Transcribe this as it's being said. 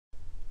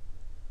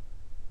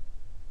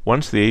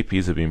Once the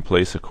APs have been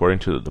placed according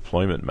to the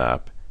deployment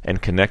map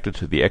and connected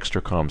to the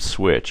Extricom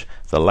switch,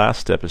 the last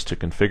step is to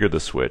configure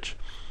the switch.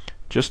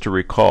 Just to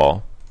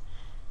recall,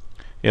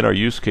 in our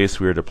use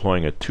case we are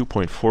deploying a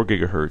 2.4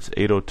 GHz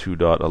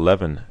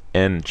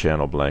 802.11n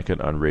channel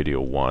blanket on radio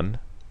 1,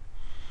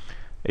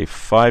 a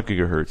 5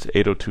 GHz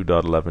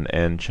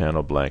 802.11n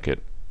channel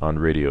blanket on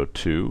radio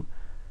 2,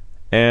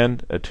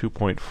 and a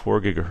 2.4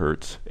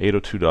 GHz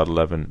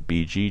 802.11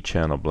 BG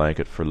channel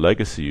blanket for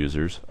legacy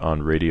users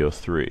on radio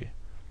 3.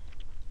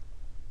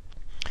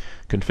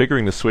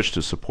 Configuring the switch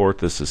to support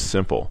this is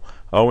simple.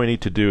 All we need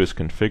to do is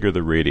configure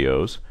the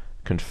radios,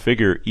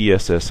 configure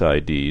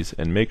ESSIDs,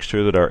 and make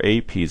sure that our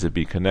APs have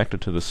been connected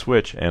to the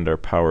switch and are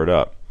powered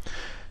up.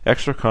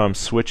 Extricom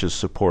switches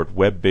support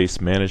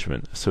web-based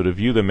management, so to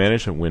view the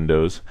management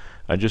windows,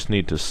 I just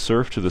need to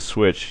surf to the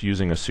switch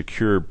using a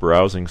secure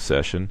browsing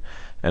session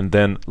and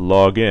then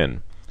log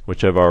in,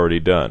 which I've already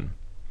done.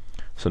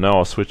 So now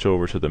I'll switch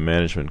over to the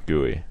management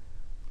GUI.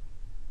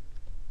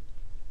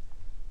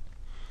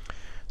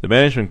 The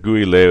management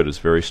GUI layout is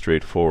very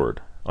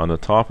straightforward. On the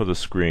top of the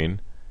screen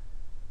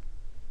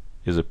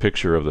is a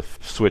picture of the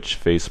switch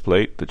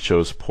faceplate that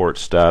shows port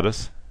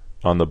status.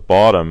 On the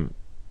bottom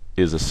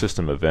is a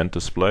system event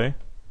display.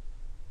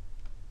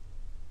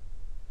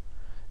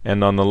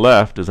 And on the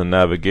left is a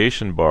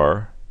navigation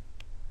bar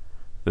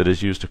that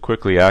is used to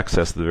quickly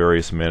access the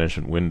various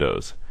management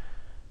windows.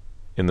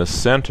 In the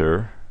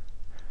center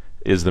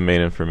is the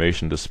main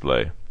information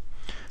display.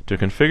 To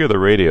configure the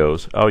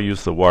radios, I'll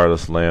use the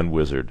wireless LAN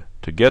wizard.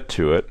 To get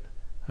to it,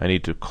 I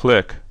need to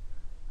click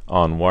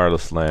on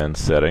wireless LAN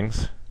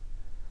settings,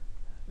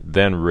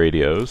 then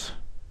radios,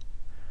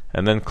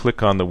 and then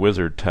click on the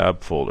wizard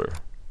tab folder.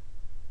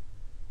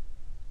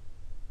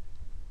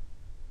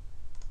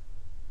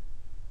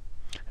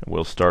 And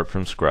we'll start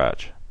from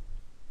scratch.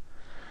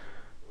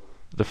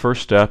 The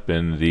first step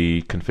in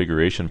the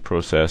configuration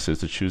process is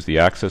to choose the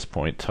access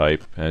point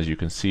type. As you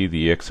can see,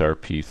 the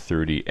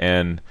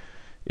XRP30N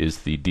is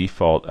the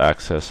default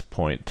access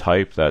point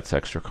type. That's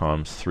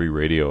Extricom's 3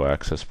 radio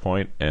access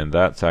point, and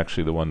that's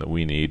actually the one that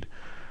we need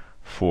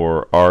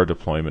for our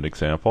deployment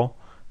example.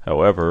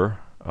 However,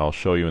 I'll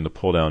show you in the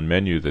pull down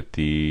menu that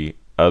the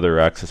other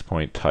access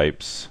point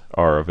types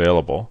are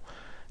available.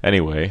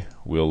 Anyway,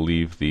 we'll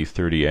leave the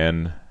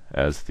 30N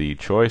as the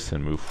choice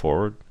and move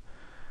forward.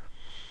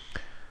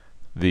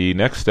 The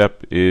next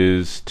step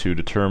is to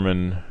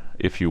determine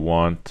if you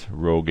want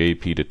rogue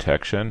AP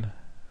detection.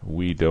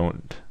 We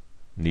don't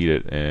need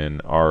it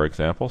in our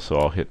example, so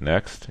I'll hit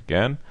next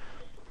again.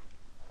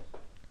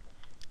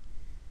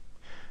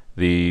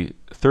 The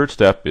third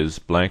step is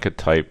blanket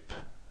type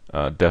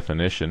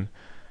definition,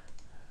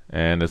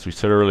 and as we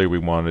said earlier, we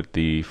wanted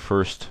the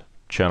first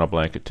channel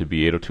blanket to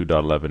be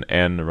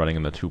 802.11n running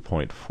in the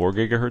 2.4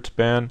 GHz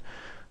band.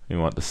 We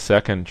want the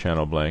second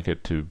channel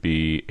blanket to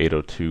be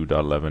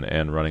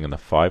 802.11n running in the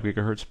 5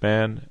 GHz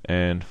band,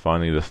 and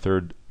finally the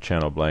third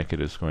channel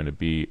blanket is going to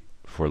be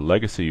for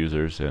legacy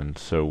users, and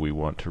so we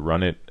want to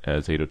run it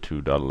as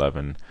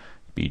 802.11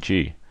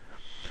 BG.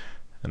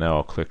 And now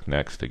I'll click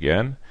next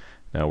again.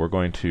 Now we're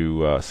going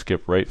to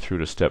skip right through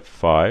to step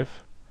 5.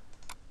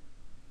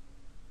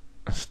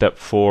 Step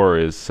 4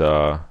 is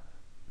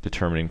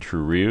determining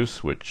true reuse,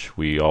 which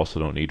we also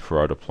don't need for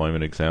our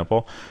deployment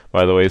example.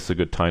 By the way, it's a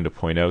good time to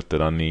point out that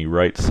on the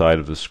right side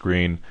of the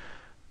screen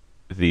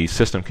the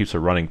system keeps a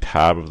running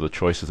tab of the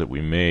choices that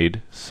we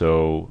made,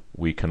 so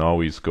we can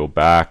always go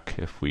back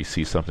if we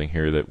see something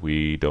here that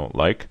we don't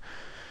like.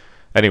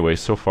 Anyway,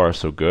 so far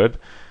so good.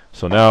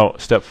 So now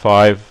step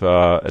 5,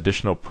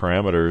 additional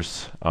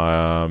parameters.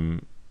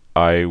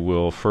 I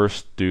will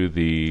first do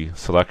the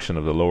selection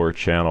of the lower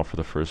channel for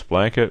the first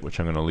blanket, which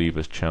I'm going to leave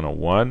as channel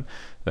 1.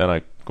 Then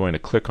I'm going to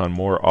click on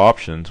more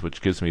options, which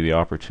gives me the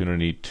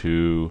opportunity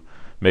to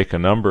make a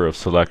number of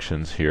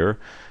selections here.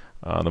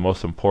 The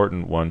most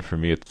important one for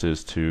me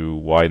is to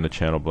widen the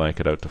channel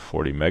blanket out to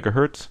 40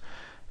 megahertz,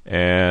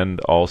 and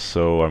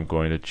also I'm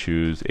going to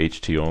choose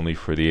HT only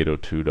for the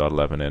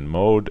 802.11n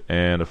mode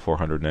and a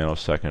 400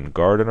 nanosecond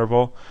guard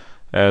interval,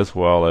 as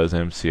well as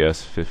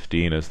MCS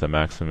 15 as the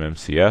maximum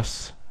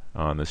MCS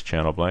on this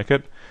channel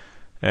blanket.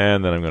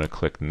 And then I'm going to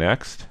click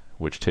next,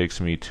 which takes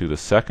me to the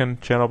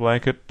second channel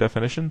blanket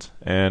definitions,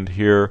 and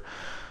here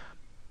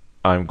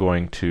I'm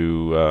going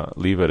to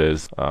leave it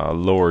as a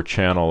lower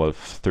channel of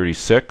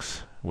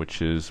 36, which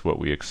is what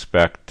we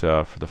expect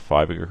for the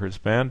 5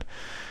 GHz band.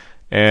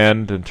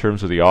 And in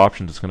terms of the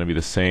options, it's going to be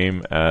the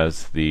same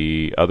as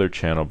the other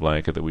channel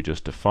blanket that we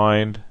just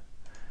defined.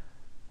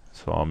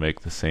 So I'll make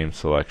the same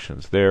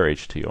selections there: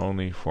 HT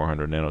only,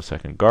 400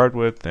 nanosecond guard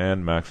width,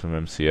 and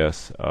maximum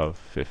MCS of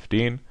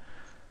 15.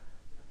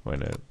 I'm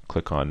going to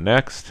click on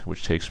next,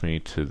 which takes me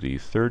to the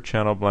third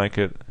channel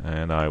blanket,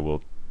 and I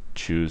will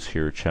choose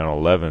here channel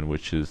 11,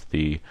 which is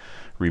the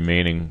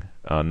remaining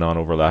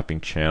non-overlapping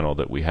channel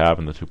that we have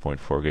in the 2.4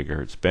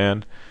 GHz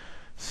band,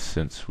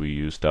 since we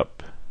used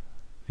up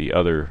the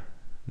other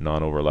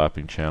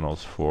non-overlapping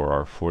channels for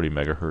our 40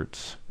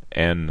 megahertz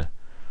N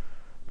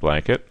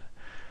blanket.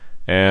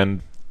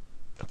 And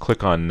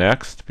click on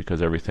next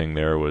because everything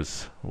there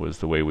was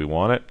the way we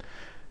want it,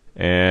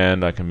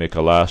 and I can make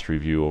a last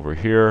review over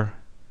here.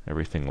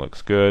 Everything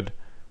looks good.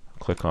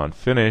 Click on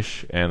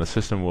finish, and the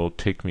system will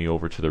take me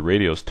over to the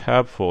radios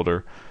tab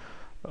folder,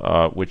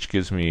 which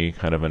gives me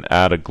kind of an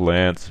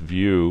at-a-glance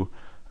view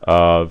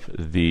of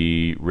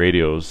the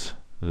radios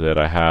that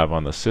I have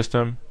on the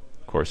system.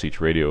 Of course,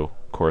 each radio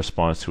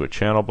corresponds to a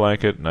channel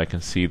blanket, and I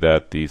can see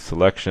that the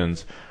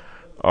selections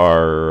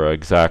are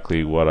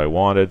exactly what I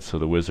wanted, so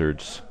the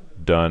wizard's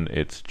done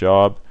its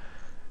job,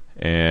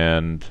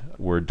 and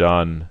we're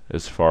done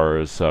as far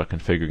as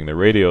configuring the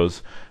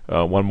radios.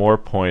 One more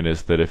point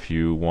is that if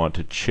you want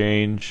to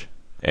change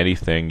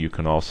anything, you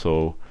can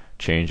also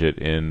change it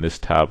in this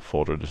tab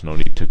folder. There's no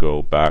need to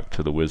go back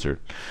to the wizard.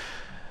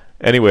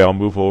 Anyway, I'll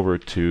move over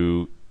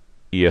to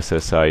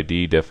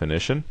ESSID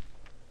definition.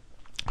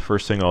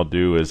 First thing I'll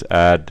do is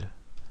add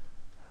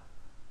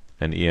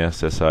an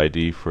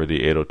ESSID for the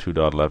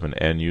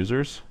 802.11n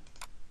users.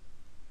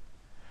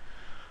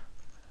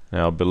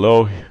 Now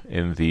below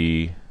in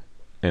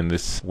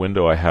this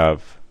window I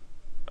have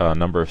a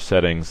number of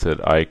settings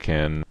that I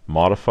can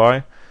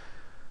modify.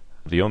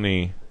 The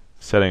only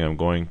setting I'm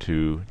going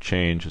to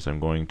change is I'm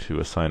going to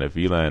assign a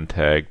VLAN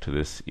tag to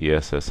this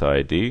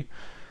ESSID,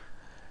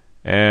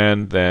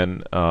 and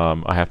then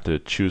I have to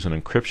choose an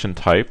encryption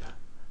type.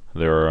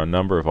 There are a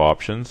number of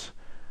options.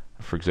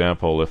 For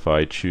example, if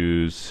I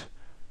choose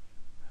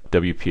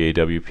WPA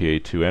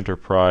WPA2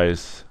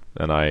 Enterprise,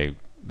 then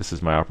this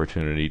is my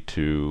opportunity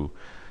to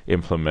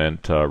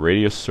implement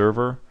Radius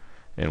Server,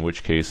 in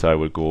which case I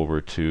would go over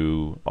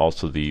to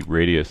also the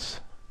Radius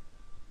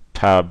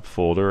tab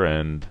folder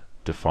and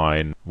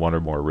define one or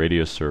more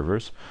Radius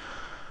servers.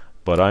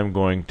 But I'm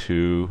going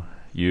to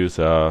use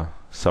a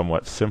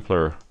somewhat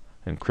simpler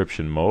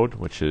encryption mode,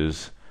 which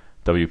is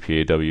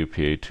WPA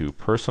WPA2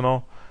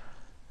 Personal,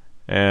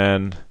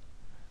 and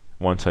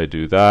once I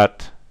do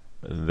that,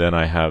 then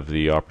I have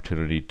the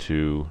opportunity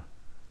to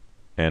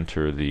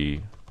enter the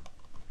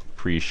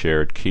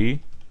pre-shared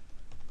key.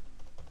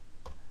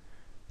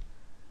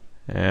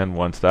 And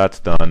once that's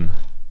done,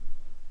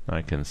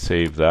 I can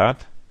save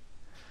that,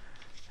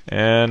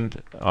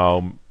 and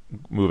I'll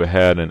move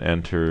ahead and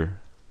enter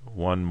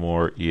one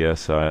more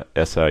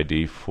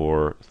ESSID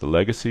for the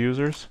legacy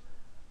users.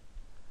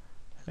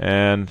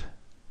 And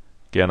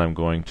again, I'm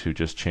going to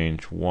just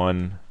change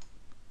one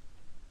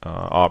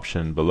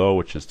option below,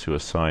 which is to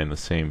assign the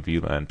same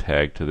VLAN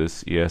tag to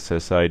this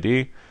ESSID.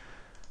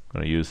 I'm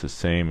going to use the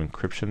same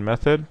encryption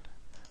method,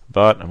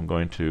 but I'm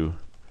going to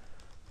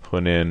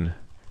put in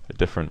a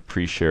different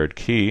pre-shared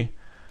key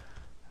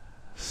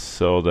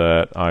so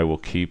that I will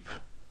keep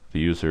the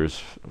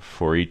users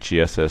for each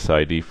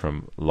ESSID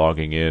from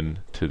logging in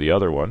to the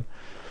other one.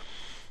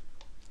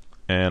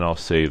 And I'll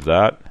save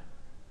that.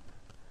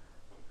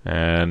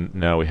 And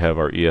now we have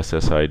our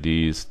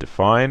ESSIDs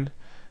defined.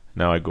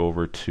 Now I go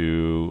over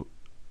to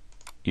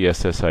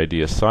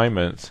ESSID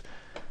assignments,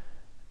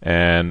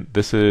 and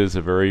this is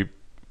a very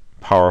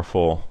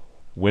powerful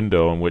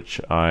window in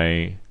which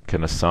I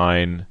can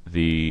assign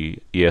the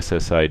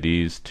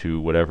ESSIDs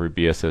to whatever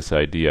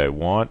BSSID I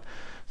want.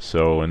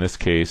 So in this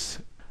case,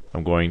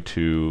 I'm going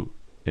to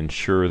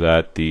ensure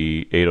that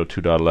the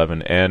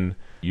 802.11n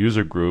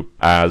user group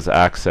has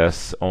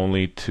access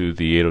only to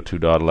the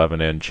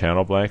 802.11n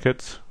channel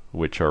blankets,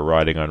 which are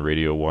riding on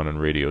radio 1 and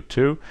radio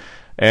 2,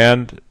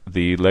 and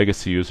the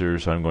legacy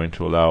users I'm going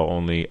to allow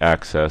only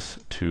access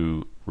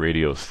to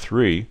radio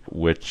 3,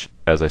 which,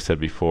 as I said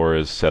before,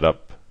 is set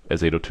up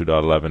as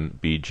 802.11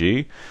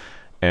 BG.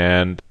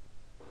 And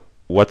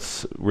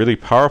what's really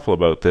powerful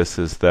about this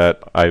is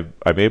that I'm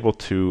able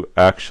to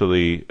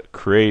actually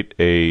create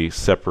a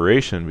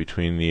separation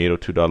between the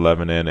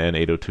 802.11n and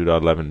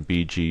 802.11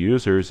 BG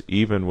users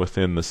even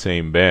within the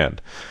same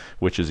band,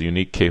 which is a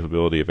unique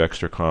capability of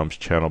Extricom's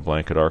channel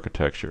blanket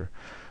architecture.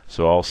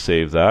 So I'll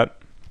save that.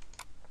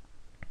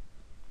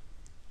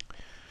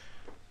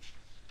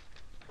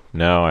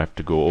 Now I have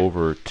to go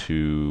over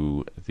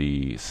to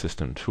the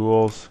system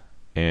tools,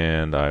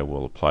 and I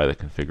will apply the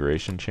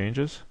configuration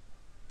changes.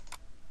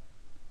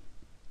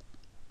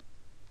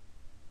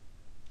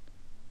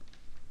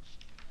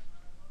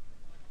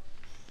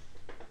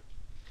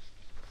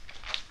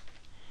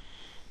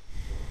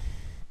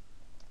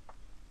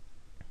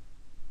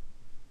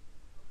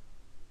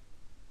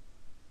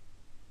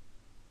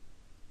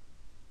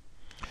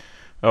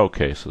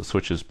 Okay, so the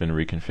switch has been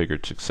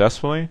reconfigured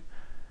successfully,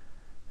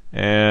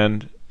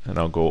 and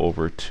I'll go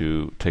over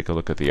to take a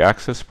look at the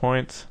access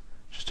points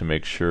just to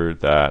make sure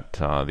that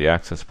the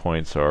access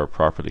points are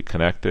properly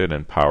connected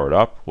and powered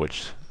up,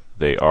 which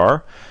they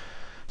are.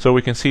 So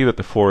we can see that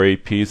the 4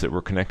 APs that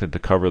were connected to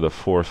cover the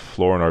 4th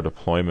floor in our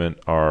deployment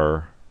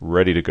are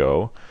ready to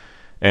go,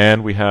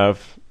 and we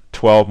have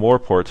 12 more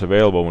ports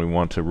available when we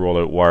want to roll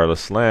out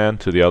wireless LAN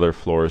to the other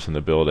floors in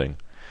the building.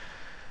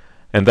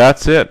 And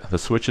that's it. The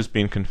switch is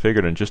being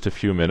configured in just a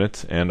few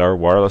minutes, and our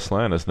wireless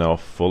LAN is now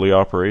fully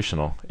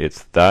operational.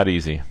 It's that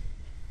easy.